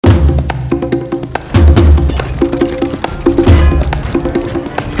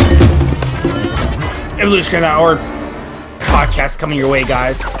Evolution Hour podcast coming your way,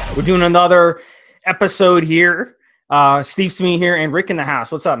 guys. We're doing another episode here. Steve Smee here and Rick in the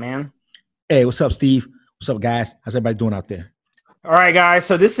house. What's up, man? Hey, what's up, Steve? What's up, guys? How's everybody doing out there? All right, guys.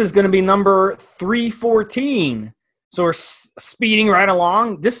 So this is going to be number 314. So we're speeding right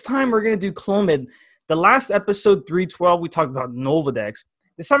along. This time we're going to do Clomid. The last episode, 312, we talked about Nolvadex.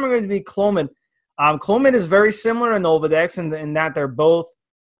 This time we're going to be Clomid. Clomid is very similar to Nolvadex in that they're both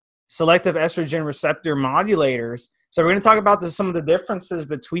selective estrogen receptor modulators. So we're going to talk about some of the differences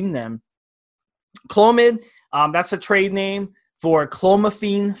between them. Clomid, that's a trade name for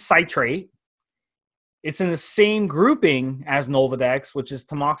clomiphene citrate. It's in the same grouping as Nolvadex, which is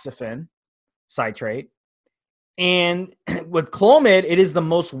tamoxifen citrate. And with Clomid, it is the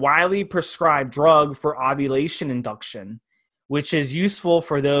most widely prescribed drug for ovulation induction, which is useful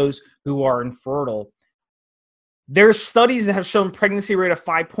for those who are infertile. There's studies that have shown pregnancy rate of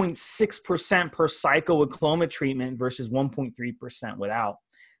 5.6% per cycle with Clomid treatment versus 1.3% without.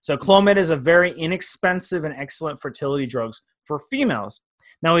 So Clomid is a very inexpensive and excellent fertility drugs for females.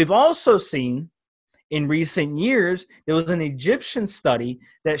 Now, we've also seen in recent years, there was an Egyptian study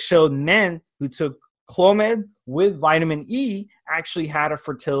that showed men who took Clomid with vitamin E actually had a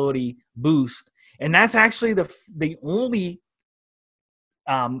fertility boost. And that's actually the only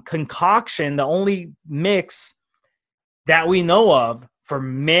concoction, the only mix that we know of for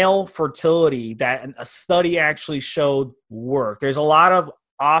male fertility that a study actually showed work. There's a lot of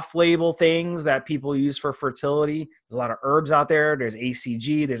off-label things that people use for fertility. There's a lot of herbs out there. There's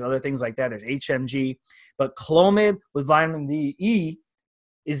ACG. There's other things like that. There's HMG. But Clomid with vitamin E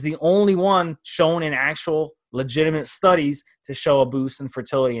is the only one shown in actual legitimate studies to show a boost in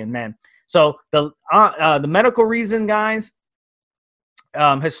fertility in men. So the medical reason, guys,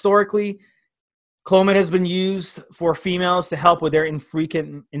 historically, Clomid has been used for females to help with their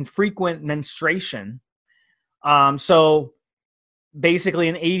infrequent menstruation. So basically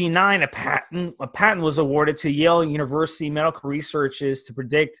in 1989, a patent was awarded to Yale University Medical Researchers to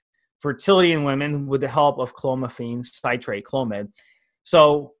predict fertility in women with the help of clomiphene citrate, Clomid.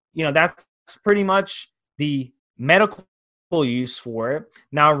 So, that's pretty much the medical use for it.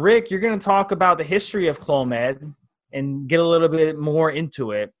 Now, Rick, you're going to talk about the history of Clomid and get a little bit more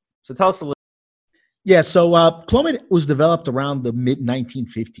into it. So tell us a little. Yeah, so Clomid was developed around the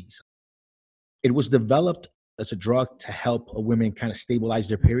mid-1950s. It was developed as a drug to help women kind of stabilize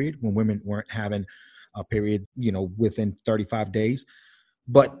their period when women weren't having a period, within 35 days.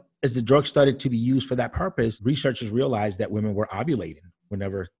 But as the drug started to be used for that purpose, researchers realized that women were ovulating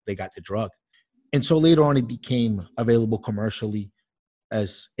whenever they got the drug. And so later on, it became available commercially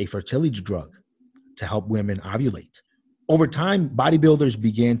as a fertility drug to help women ovulate. Over time, bodybuilders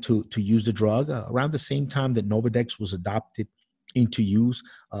began to use the drug around the same time that Nolvadex was adopted into use.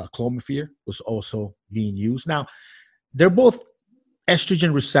 Clomifene was also being used. Now, they're both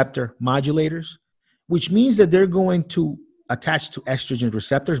estrogen receptor modulators, which means that they're going to attach to estrogen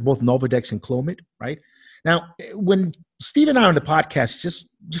receptors, both Nolvadex and Clomid, right? Now, when Steve and I are on the podcast, just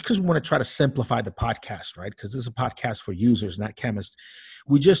because we want to try to simplify the podcast, right? Because this is a podcast for users, not chemists.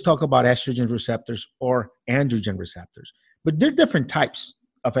 We just talk about estrogen receptors or androgen receptors. But there are different types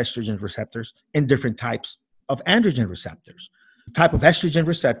of estrogen receptors and different types of androgen receptors. The type of estrogen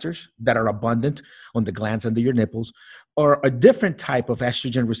receptors that are abundant on the glands under your nipples, or a different type of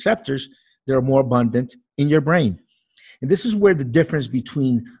estrogen receptors that are more abundant in your brain. And this is where the difference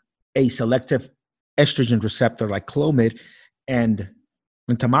between a selective estrogen receptor like Clomid and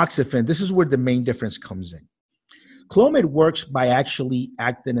tamoxifen, this is where the main difference comes in. Clomid works by actually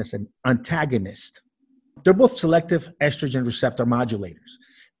acting as an antagonist. They're both selective estrogen receptor modulators.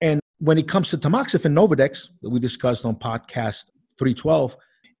 And when it comes to tamoxifen Nolvadex, that we discussed on podcast 312,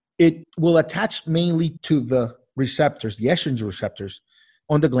 it will attach mainly to the receptors, the estrogen receptors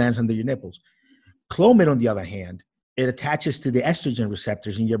on the glands under your nipples. Clomid, on the other hand, it attaches to the estrogen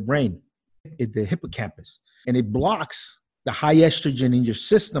receptors in your brain, in the hippocampus, and it blocks the high estrogen in your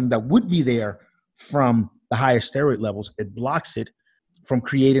system that would be there from the higher steroid levels. It blocks it from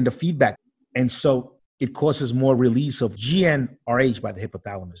creating the feedback. And so it causes more release of GnRH by the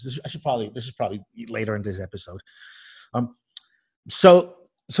hypothalamus. This is probably later in this episode. So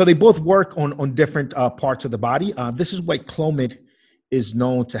they both work on different parts of the body. This is why Clomid is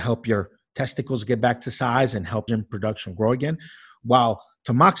known to help your testicles get back to size and help gene production grow again, while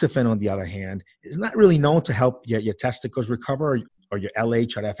tamoxifen, on the other hand, is not really known to help your testicles recover or your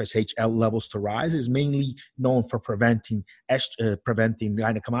LH or FSH levels to rise. Is mainly known for preventing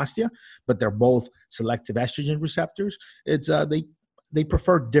gynecomastia, but they're both selective estrogen receptors. It's they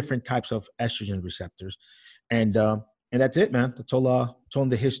prefer different types of estrogen receptors, and that's it, man. That's all. It's on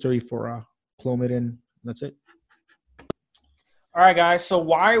the history for Clomid and That's it. All right, guys. So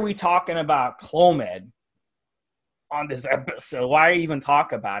why are we talking about Clomid on this episode? Why even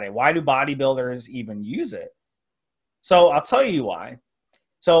talk about it? Why do bodybuilders even use it? So I'll tell you why.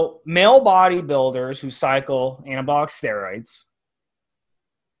 So male bodybuilders who cycle anabolic steroids,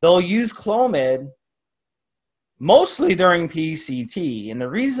 they'll use Clomid mostly during PCT. And the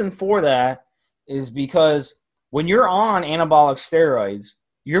reason for that is because when you're on anabolic steroids,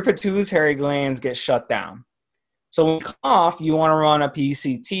 your pituitary glands get shut down. So when you come off, you want to run a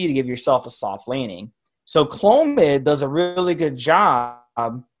PCT to give yourself a soft landing. So Clomid does a really good job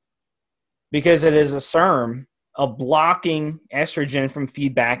because it is a SERM of blocking estrogen from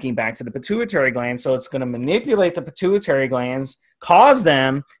feedbacking back to the pituitary gland. So it's going to manipulate the pituitary glands, cause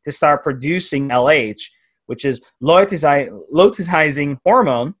them to start producing LH, which is luteinizing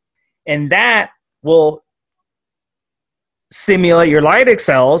hormone, and that will stimulate your Leydig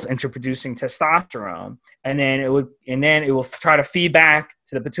cells into producing testosterone, and then it will try to feed back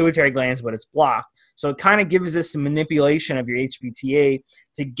to the pituitary glands, but it's blocked. So it kind of gives this manipulation of your HPTA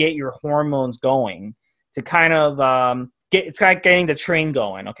to get your hormones going, to kind of it's like getting the train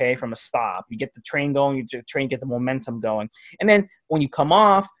going, okay, from a stop. You get the train going, get the momentum going, and then when you come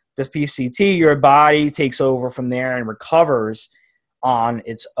off this PCT, your body takes over from there and recovers on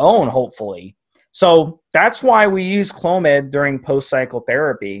its own, hopefully. So that's why we use Clomid during post-cycle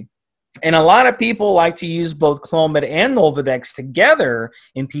therapy. And a lot of people like to use both Clomid and Nolvadex together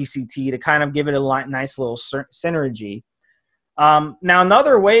in PCT to kind of give it a nice little synergy. Now,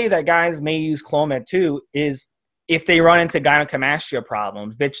 another way that guys may use Clomid too is if they run into gynecomastia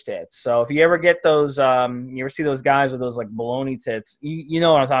problems, bitch tits. So if you ever get those, you ever see those guys with those like baloney tits, you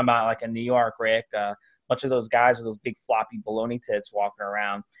know what I'm talking about, like in New York, Rick, a bunch of those guys with those big floppy baloney tits walking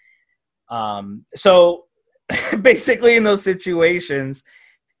around. So basically in those situations,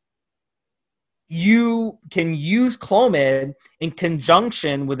 you can use Clomid in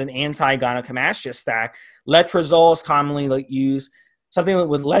conjunction with an anti-gynecomastia stack. Letrozole is commonly used. Something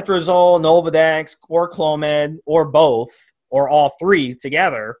with letrozole, Nolvadex, or Clomid, or both, or all three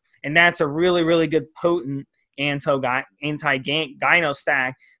together. And that's a really, really good potent anti-gyno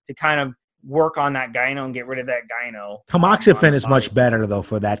stack to kind of work on that gyno and get rid of that gyno. Tamoxifen is much better though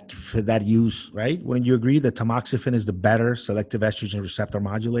for that use, right? Wouldn't you agree that tamoxifen is the better selective estrogen receptor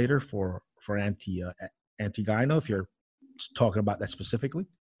modulator for anti-gyno, if you're talking about that specifically?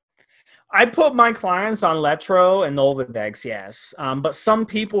 I put my clients on Letro and Nolvadex, yes. But some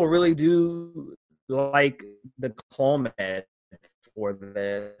people really do like the Clomid for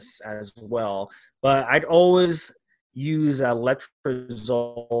this as well. But I'd always use a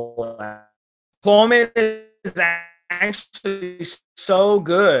letrozole. Clomid is actually so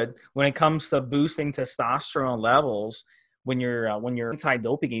good when it comes to boosting testosterone levels. When your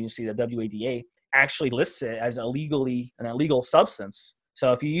anti-doping agency, the WADA, actually lists it as an illegal substance.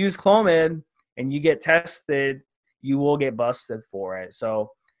 So if you use Clomid and you get tested, you will get busted for it.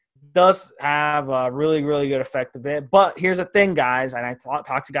 So it does have a really, really good effect of it. But here's the thing, guys, and I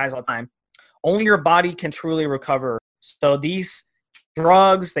talk to guys all the time. Only your body can truly recover. So these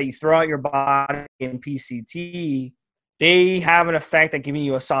drugs that you throw out your body in PCT, they have an effect at giving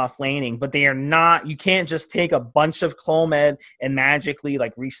you a soft landing, but they are not, you can't just take a bunch of Clomid and magically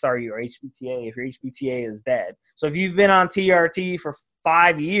like restart your HPTA if your HPTA is dead. So if you've been on TRT for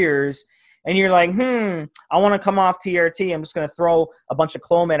 5 years and you're like, I want to come off TRT, I'm just going to throw a bunch of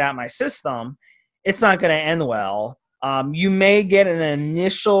Clomid at my system, it's not going to end well. You may get an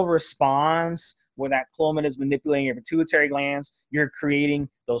initial response where that Clomid is manipulating your pituitary glands. You're creating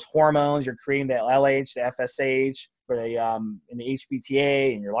those hormones. You're creating the LH, the FSH, for the in the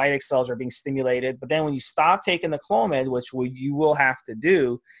HPTA, and your Leydig cells are being stimulated. But then when you stop taking the Clomid, which you will have to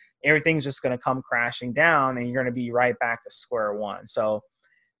do, everything's just going to come crashing down, and you're going to be right back to square one. So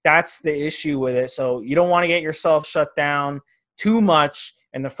that's the issue with it. So you don't want to get yourself shut down too much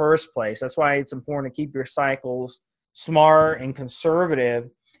in the first place. That's why it's important to keep your cycles smart and conservative,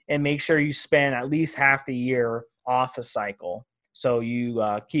 and make sure you spend at least half the year off a cycle so you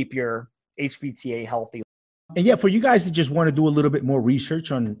keep your HPTA healthy. And yeah, for you guys that just want to do a little bit more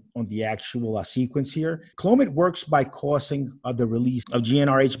research on the actual sequence here, Clomid works by causing the release of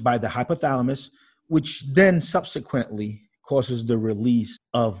GnRH by the hypothalamus, which then subsequently causes the release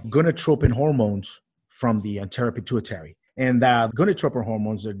of gonadotropin hormones from the anterior pituitary. And gonadotropin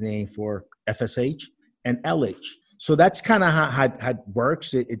hormones are named for FSH and LH. So that's kind of how it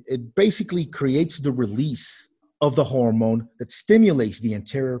works. It basically creates the release of the hormone that stimulates the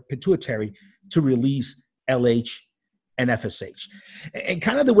anterior pituitary to release LH and FSH. And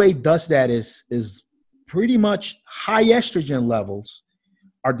kind of the way it does that is pretty much high estrogen levels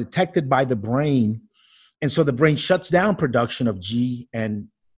are detected by the brain And so the brain shuts down production of G and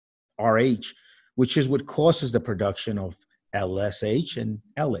RH, which is what causes the production of LSH and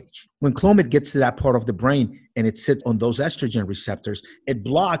LH. When Clomid gets to that part of the brain and it sits on those estrogen receptors, it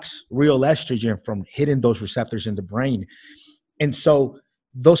blocks real estrogen from hitting those receptors in the brain. And so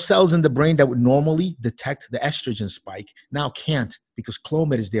those cells in the brain that would normally detect the estrogen spike now can't, because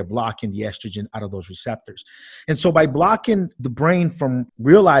Clomid is there blocking the estrogen out of those receptors. And so by blocking the brain from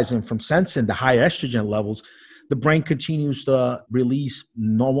realizing, from sensing the high estrogen levels, the brain continues to release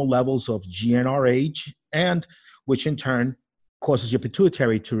normal levels of GnRH, and which in turn causes your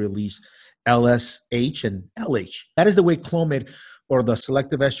pituitary to release LSH and LH. That is the way Clomid, or the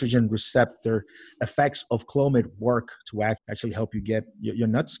selective estrogen receptor effects of Clomid, work to actually help you get your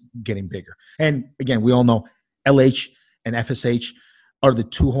nuts getting bigger. And again, we all know LH and FSH are the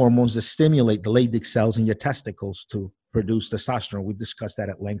two hormones that stimulate the Leydig cells in your testicles to produce testosterone. We discussed that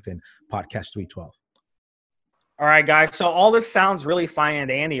at length in podcast 312. All right, guys. So all this sounds really fine and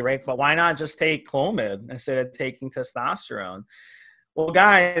dandy, right? But why not just take Clomid instead of taking testosterone? Well,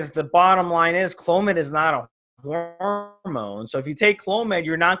 guys, the bottom line is Clomid is not a hormone. So if you take Clomid,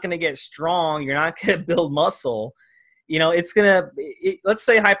 you're not going to get strong. You're not going to build muscle. You know, it's going to, let's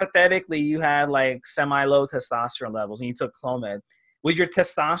say hypothetically you had like semi-low testosterone levels and you took Clomid. Would your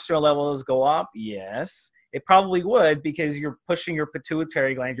testosterone levels go up? Yes. It probably would, because you're pushing your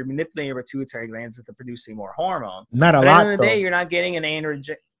pituitary gland, you're manipulating your pituitary glands into producing more hormone. Not a lot, at the end of the though. day, you're not getting an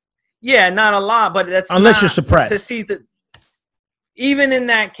androgen. Yeah, not a lot, but that's unless you're suppressed. To see that, even in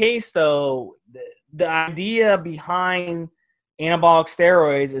that case, though, the idea behind anabolic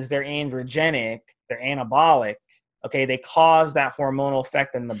steroids is they're androgenic, they're anabolic. Okay, they cause that hormonal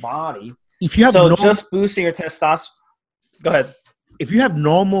effect in the body. If you have just boosting your testosterone. Go ahead. If you have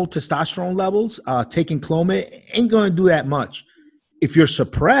normal testosterone levels, taking Clomid ain't going to do that much. If you're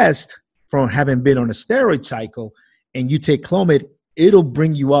suppressed from having been on a steroid cycle and you take Clomid, it'll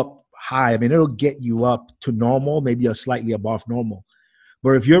bring you up high. I mean, it'll get you up to normal, maybe a slightly above normal.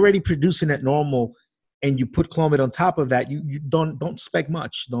 But if you're already producing at normal and you put Clomid on top of that, you don't expect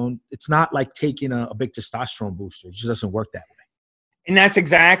much. It's not like taking a big testosterone booster. It just doesn't work that way. And that's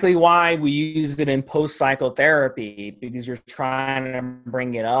exactly why we use it in post-cycle therapy, because you're trying to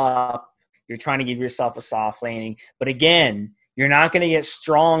bring it up. You're trying to give yourself a soft landing. But again, you're not going to get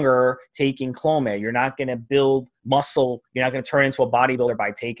stronger taking Clomid. You're not going to build muscle. You're not going to turn into a bodybuilder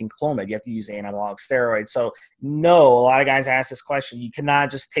by taking Clomid. You have to use anabolic steroids. So no, a lot of guys ask this question. You cannot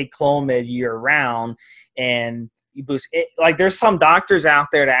just take Clomid year round and you boost it. Like, there's some doctors out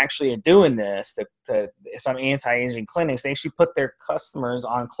there that actually are doing this, to some anti-aging clinics. They actually put their customers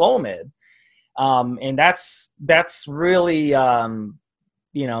on Clomid. And that's really,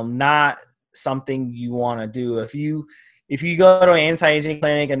 not something you want to do. If you go to an anti-aging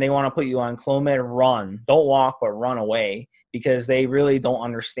clinic and they want to put you on Clomid, run. Don't walk, but run away, because they really don't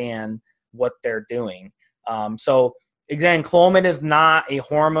understand what they're doing. So again, Clomid is not a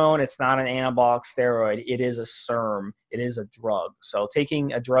hormone. It's not an anabolic steroid. It is a SERM. It is a drug. So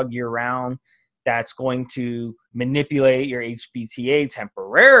taking a drug year-round that's going to manipulate your HPTA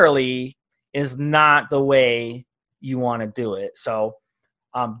temporarily is not the way you want to do it. So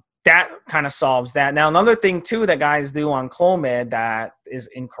that kind of solves that. Now, another thing, too, that guys do on Clomid that is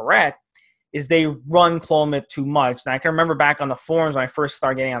incorrect is they run Clomid too much. And I can remember back on the forums when I first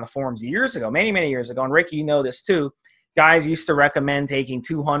started getting on the forums years ago, many, many years ago, and Ricky, you know this too, guys used to recommend taking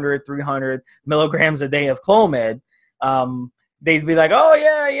 200, 300 milligrams a day of Clomid. They'd be like, oh,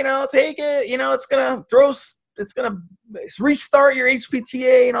 yeah, take it. It's going to restart your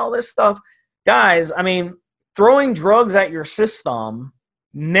HPTA and all this stuff. Guys, I mean, throwing drugs at your system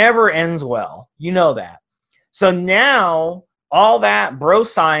never ends well. You know that. So now all that bro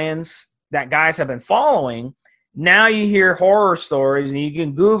science that guys have been following, now you hear horror stories, and you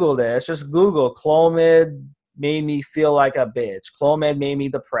can Google this. Just Google Clomid made me feel like a bitch. Clomid made me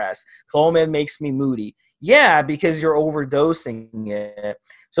depressed. Clomid makes me moody. Yeah, because you're overdosing it.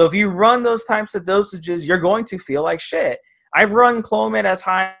 So if you run those types of dosages, you're going to feel like shit. I've run Clomid as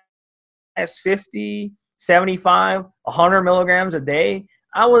high as 50, 75, 100 milligrams a day.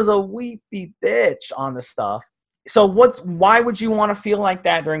 I was a weepy bitch on the stuff. So why would you want to feel like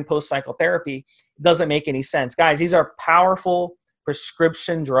that during post-cycle therapy? It doesn't make any sense. Guys, these are powerful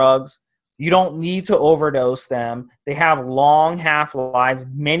prescription drugs. You don't need to overdose them. They have long half-lives,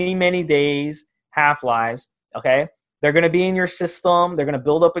 many, many days half-lives, okay? They're going to be in your system. They're going to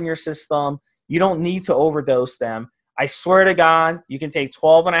build up in your system. You don't need to overdose them. I swear to God, you can take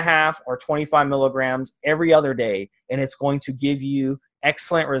 12.5 or 25 milligrams every other day, and it's going to give you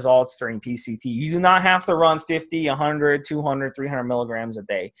excellent results during PCT. You do not have to run 50, 100, 200, 300 milligrams a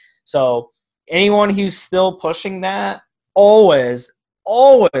day. So anyone who's still pushing that, always,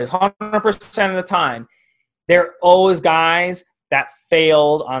 100% of the time, they're always guys that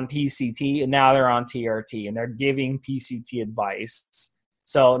failed on PCT and now they're on TRT and they're giving PCT advice.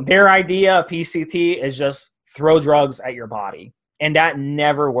 So their idea of PCT is just throw drugs at your body. And that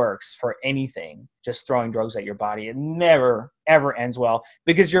never works for anything, just throwing drugs at your body. It never, ever ends well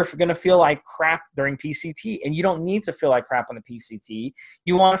because you're going to feel like crap during PCT, and you don't need to feel like crap on the PCT.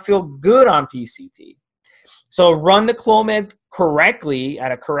 You want to feel good on PCT. So run the Clomid correctly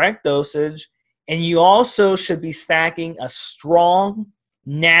at a correct dosage, and you also should be stacking a strong,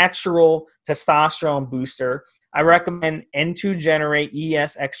 natural testosterone booster. I recommend N2 Generate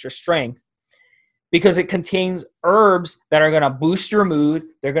ES Extra Strength, because it contains herbs that are going to boost your mood.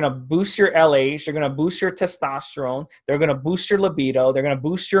 They're going to boost your LH. They're going to boost your testosterone. They're going to boost your libido. They're going to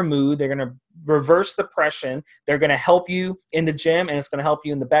boost your mood. They're going to reverse depression. They're going to help you in the gym, and it's going to help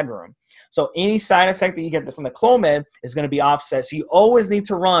you in the bedroom. So any side effect that you get from the Clomid is going to be offset. So you always need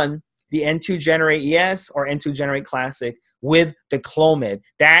to run the N2 Generate ES or N2 Generate Classic with the Clomid.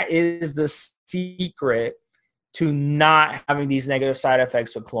 That is the secret to not having these negative side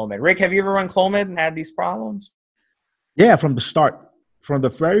effects with Clomid. Rick, have you ever run Clomid and had these problems? Yeah, from the start. From the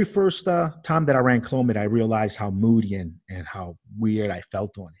very first time that I ran Clomid, I realized how moody and how weird I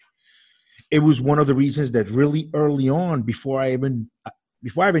felt on it. It was one of the reasons that really early on, before I even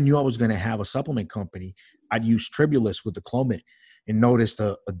knew I was going to have a supplement company, I'd use Tribulus with the Clomid and noticed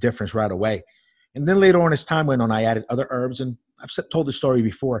a difference right away. And then later on, as time went on, I added other herbs, and I've told the story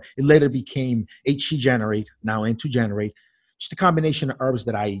before. It later became HC Generate, now N2 Generate, just a combination of herbs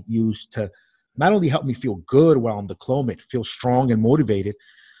that I use to not only help me feel good while I'm the Clomid, feel strong and motivated,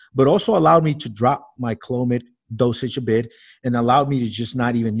 but also allowed me to drop my Clomid dosage a bit and allowed me to just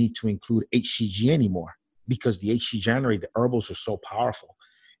not even need to include HCG anymore, because the HC Generate, the herbals are so powerful.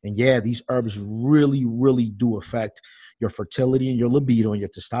 And yeah, these herbs really, really do affect your fertility and your libido and your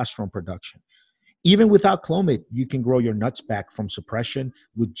testosterone production. Even without Clomid, you can grow your nuts back from suppression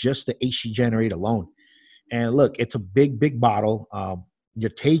with just the HC Generate alone. And look, it's a big, big bottle.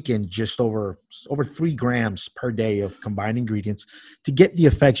 You're taking just over 3 grams per day of combined ingredients to get the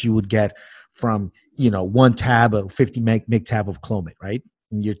effects you would get from, one tab of 50 meg tab of Clomid, right?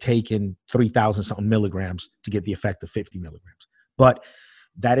 And you're taking 3,000 something milligrams to get the effect of 50 milligrams. But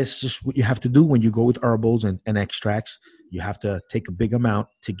that is just what you have to do when you go with herbals and extracts. You have to take a big amount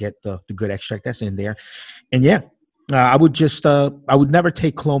to get the good extract that's in there. And yeah, I would never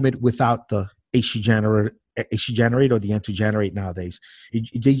take Clomid without the HC Generate or the N2 Generate nowadays.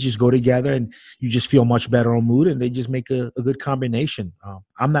 They just go together, and you just feel much better on mood, and they just make a good combination.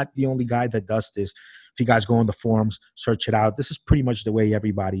 I'm not the only guy that does this. If you guys go on the forums, search it out. This is pretty much the way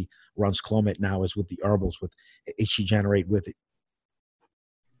everybody runs Clomid now, is with the herbals, with HC Generate with it.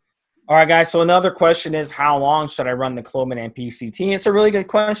 All right, guys, so another question is, how long should I run the Clomid and PCT? It's a really good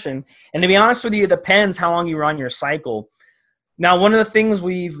question. And to be honest with you, it depends how long you run your cycle. Now, one of the things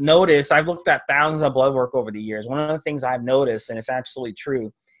we've noticed, I've looked at thousands of blood work over the years. One of the things I've noticed, and it's absolutely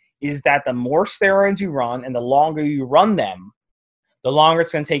true, is that the more steroids you run and the longer you run them, the longer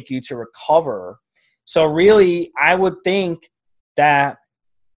it's going to take you to recover. So really, I would think that,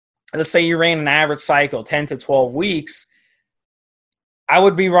 let's say you ran an average cycle, 10 to 12 weeks, I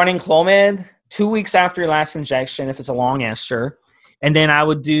would be running Clomid 2 weeks after your last injection if it's a long ester. And then I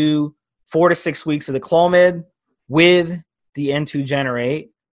would do 4 to 6 weeks of the Clomid with the N2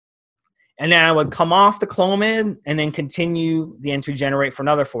 Generate. And then I would come off the Clomid and then continue the N2 Generate for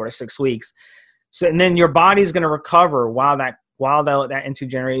another 4 to 6 weeks. So, and then your body's going to recover while that N2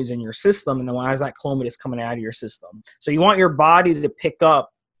 Generate is in your system, and then as that Clomid is coming out of your system. So you want your body to pick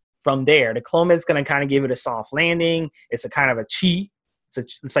up from there. The Clomid's going to kind of give it a soft landing. It's a kind of a cheat.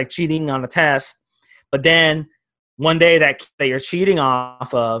 It's like cheating on a test. But then one day that you're cheating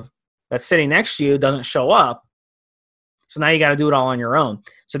off of, that's sitting next to you, doesn't show up. So now you got to do it all on your own.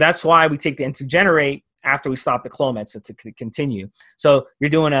 So that's why we take the N2 Generate after we stop the Clomid, so to continue. So you're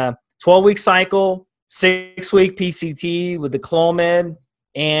doing a 12-week cycle, 6-week PCT with the Clomid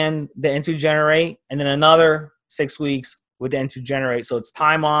and the N2 Generate, and then another 6 weeks with the N2 Generate. So it's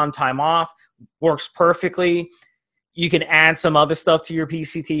time on, time off, works perfectly. You can add some other stuff to your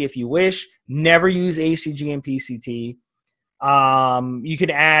PCT if you wish. Never use ACG and PCT. You can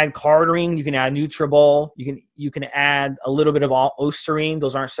add Cardarine. You can add Nutribol. You can add a little bit of Osterine.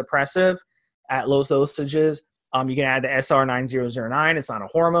 Those aren't suppressive at low dosages. You can add the SR9009. It's not a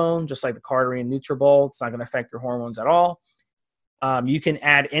hormone, just like the Cardarine and Nutribol. It's not going to affect your hormones at all. You can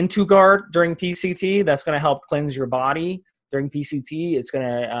add N2Guard during PCT. That's going to help cleanse your body during PCT. It's going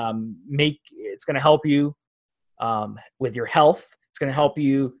to help you with your health. It's going to help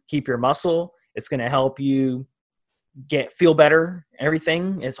you keep your muscle. It's going to help you feel better.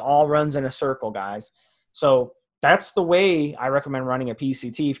 Everything. It's all runs in a circle, guys. So that's the way I recommend running a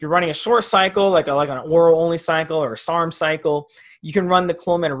PCT. If you're running a short cycle, like an oral only cycle or a SARM cycle, you can run the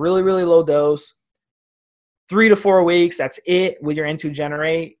Clomid at a really, really low dose, 3 to 4 weeks. That's it with your N2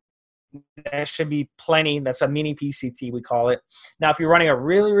 Generate. That should be plenty. That's a mini PCT, we call it. Now, if you're running a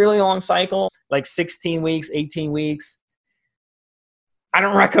really, really long cycle, like 16 weeks, 18 weeks, I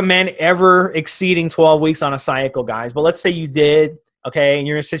don't recommend ever exceeding 12 weeks on a cycle, guys. But let's say you did, okay, and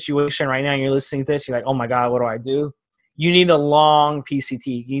you're in a situation right now and you're listening to this, you're like, oh my God, what do I do? You need a long PCT.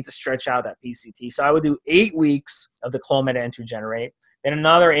 You need to stretch out that PCT. So I would do 8 weeks of the Clomid N2 Generate, then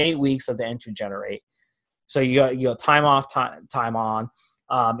another 8 weeks of the N2 Generate. So you got time off, time on.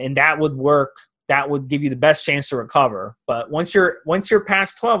 And that would work. That would give you the best chance to recover. But once you're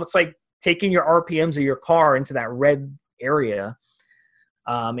past 12, it's like taking your RPMs of your car into that red area,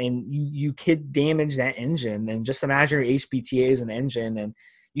 and you could damage that engine. And just imagine your HPTA is an engine, and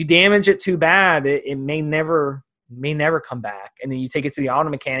you damage it too bad, it may never come back. And then you take it to the auto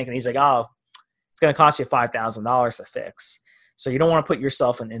mechanic, and he's like, "Oh, it's going to cost you $5,000 to fix." So you don't want to put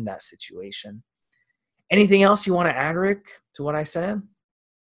yourself in that situation. Anything else you want to add, Rick, to what I said?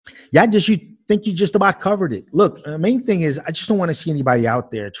 Yeah, you think you just about covered it. Look, the main thing is I just don't want to see anybody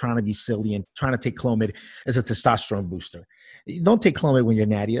out there trying to be silly and trying to take Clomid as a testosterone booster. Don't take Clomid when you're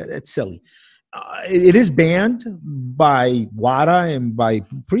natty. It's silly. It is banned by WADA and by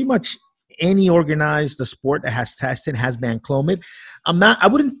pretty much any organized sport that has tested has banned Clomid.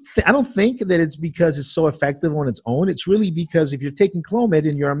 I don't think that it's because it's so effective on its own. It's really because if you're taking Clomid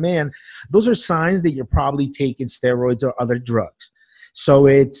and you're a man, those are signs that you're probably taking steroids or other drugs. So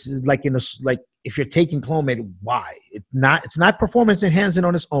it's like if you're taking Clomid, why? It's not performance enhancing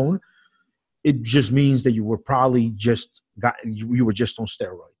on its own. It just means that you were probably you were just on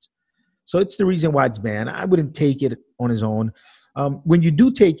steroids. So it's the reason why it's banned. I wouldn't take it on its own. When you do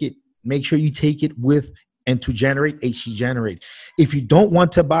take it, make sure you take it with N2 Generate, HC Generate. If you don't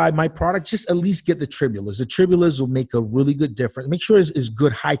want to buy my product, just at least get the Tribulus. The Tribulus will make a really good difference. Make sure it's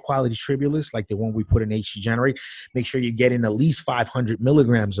good, high-quality Tribulus, like the one we put in HC Generate. Make sure you're getting at least 500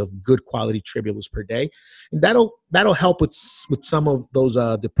 milligrams of good quality Tribulus per day. And that'll help with some of those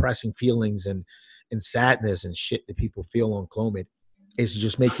depressing feelings and sadness and shit that people feel on Clomid. It's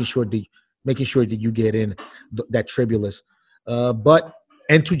just making sure that you get in that Tribulus. But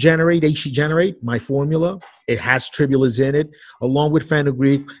N2 Generate, HC Generate, my formula, it has Tribulus in it, along with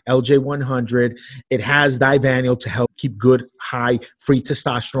fenugreek, LJ100. It has Divanil to help keep good, high, free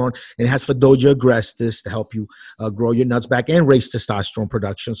testosterone. And it has Fadoja agrestis to help you grow your nuts back and raise testosterone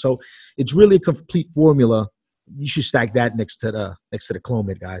production. So it's really a complete formula. You should stack that next to the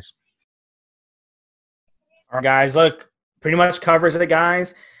Clomid, guys. All right, guys, look, pretty much covers it,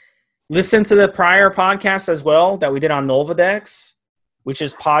 guys. Listen to the prior podcast as well that we did on Nolvadex, which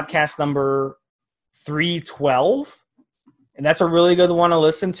is podcast number 312. And that's a really good one to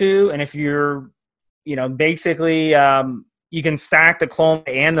listen to. And if you're, basically you can stack the Clomid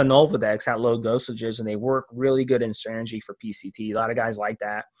and the Nolvadex at low dosages, and they work really good in synergy for PCT. A lot of guys like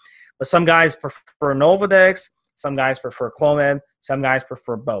that. But some guys prefer Nolvadex, some guys prefer Clomid, some guys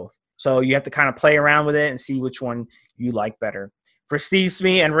prefer both. So you have to kind of play around with it and see which one you like better. For Steve,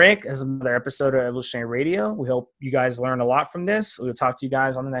 Smee, and Rick, this is another episode of Evolutionary Radio. We hope you guys learned a lot from this. We'll talk to you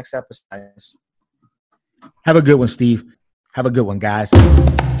guys on the next episode. Have a good one, Steve. Have a good one, guys.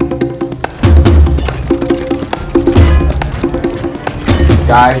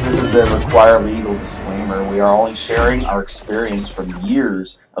 Guys, this is the required legal disclaimer. We are only sharing our experience from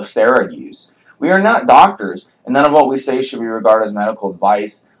years of steroid use. We are not doctors, and none of what we say should be regarded as medical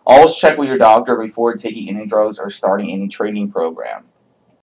advice. Always check with your doctor before taking any drugs or starting any training program.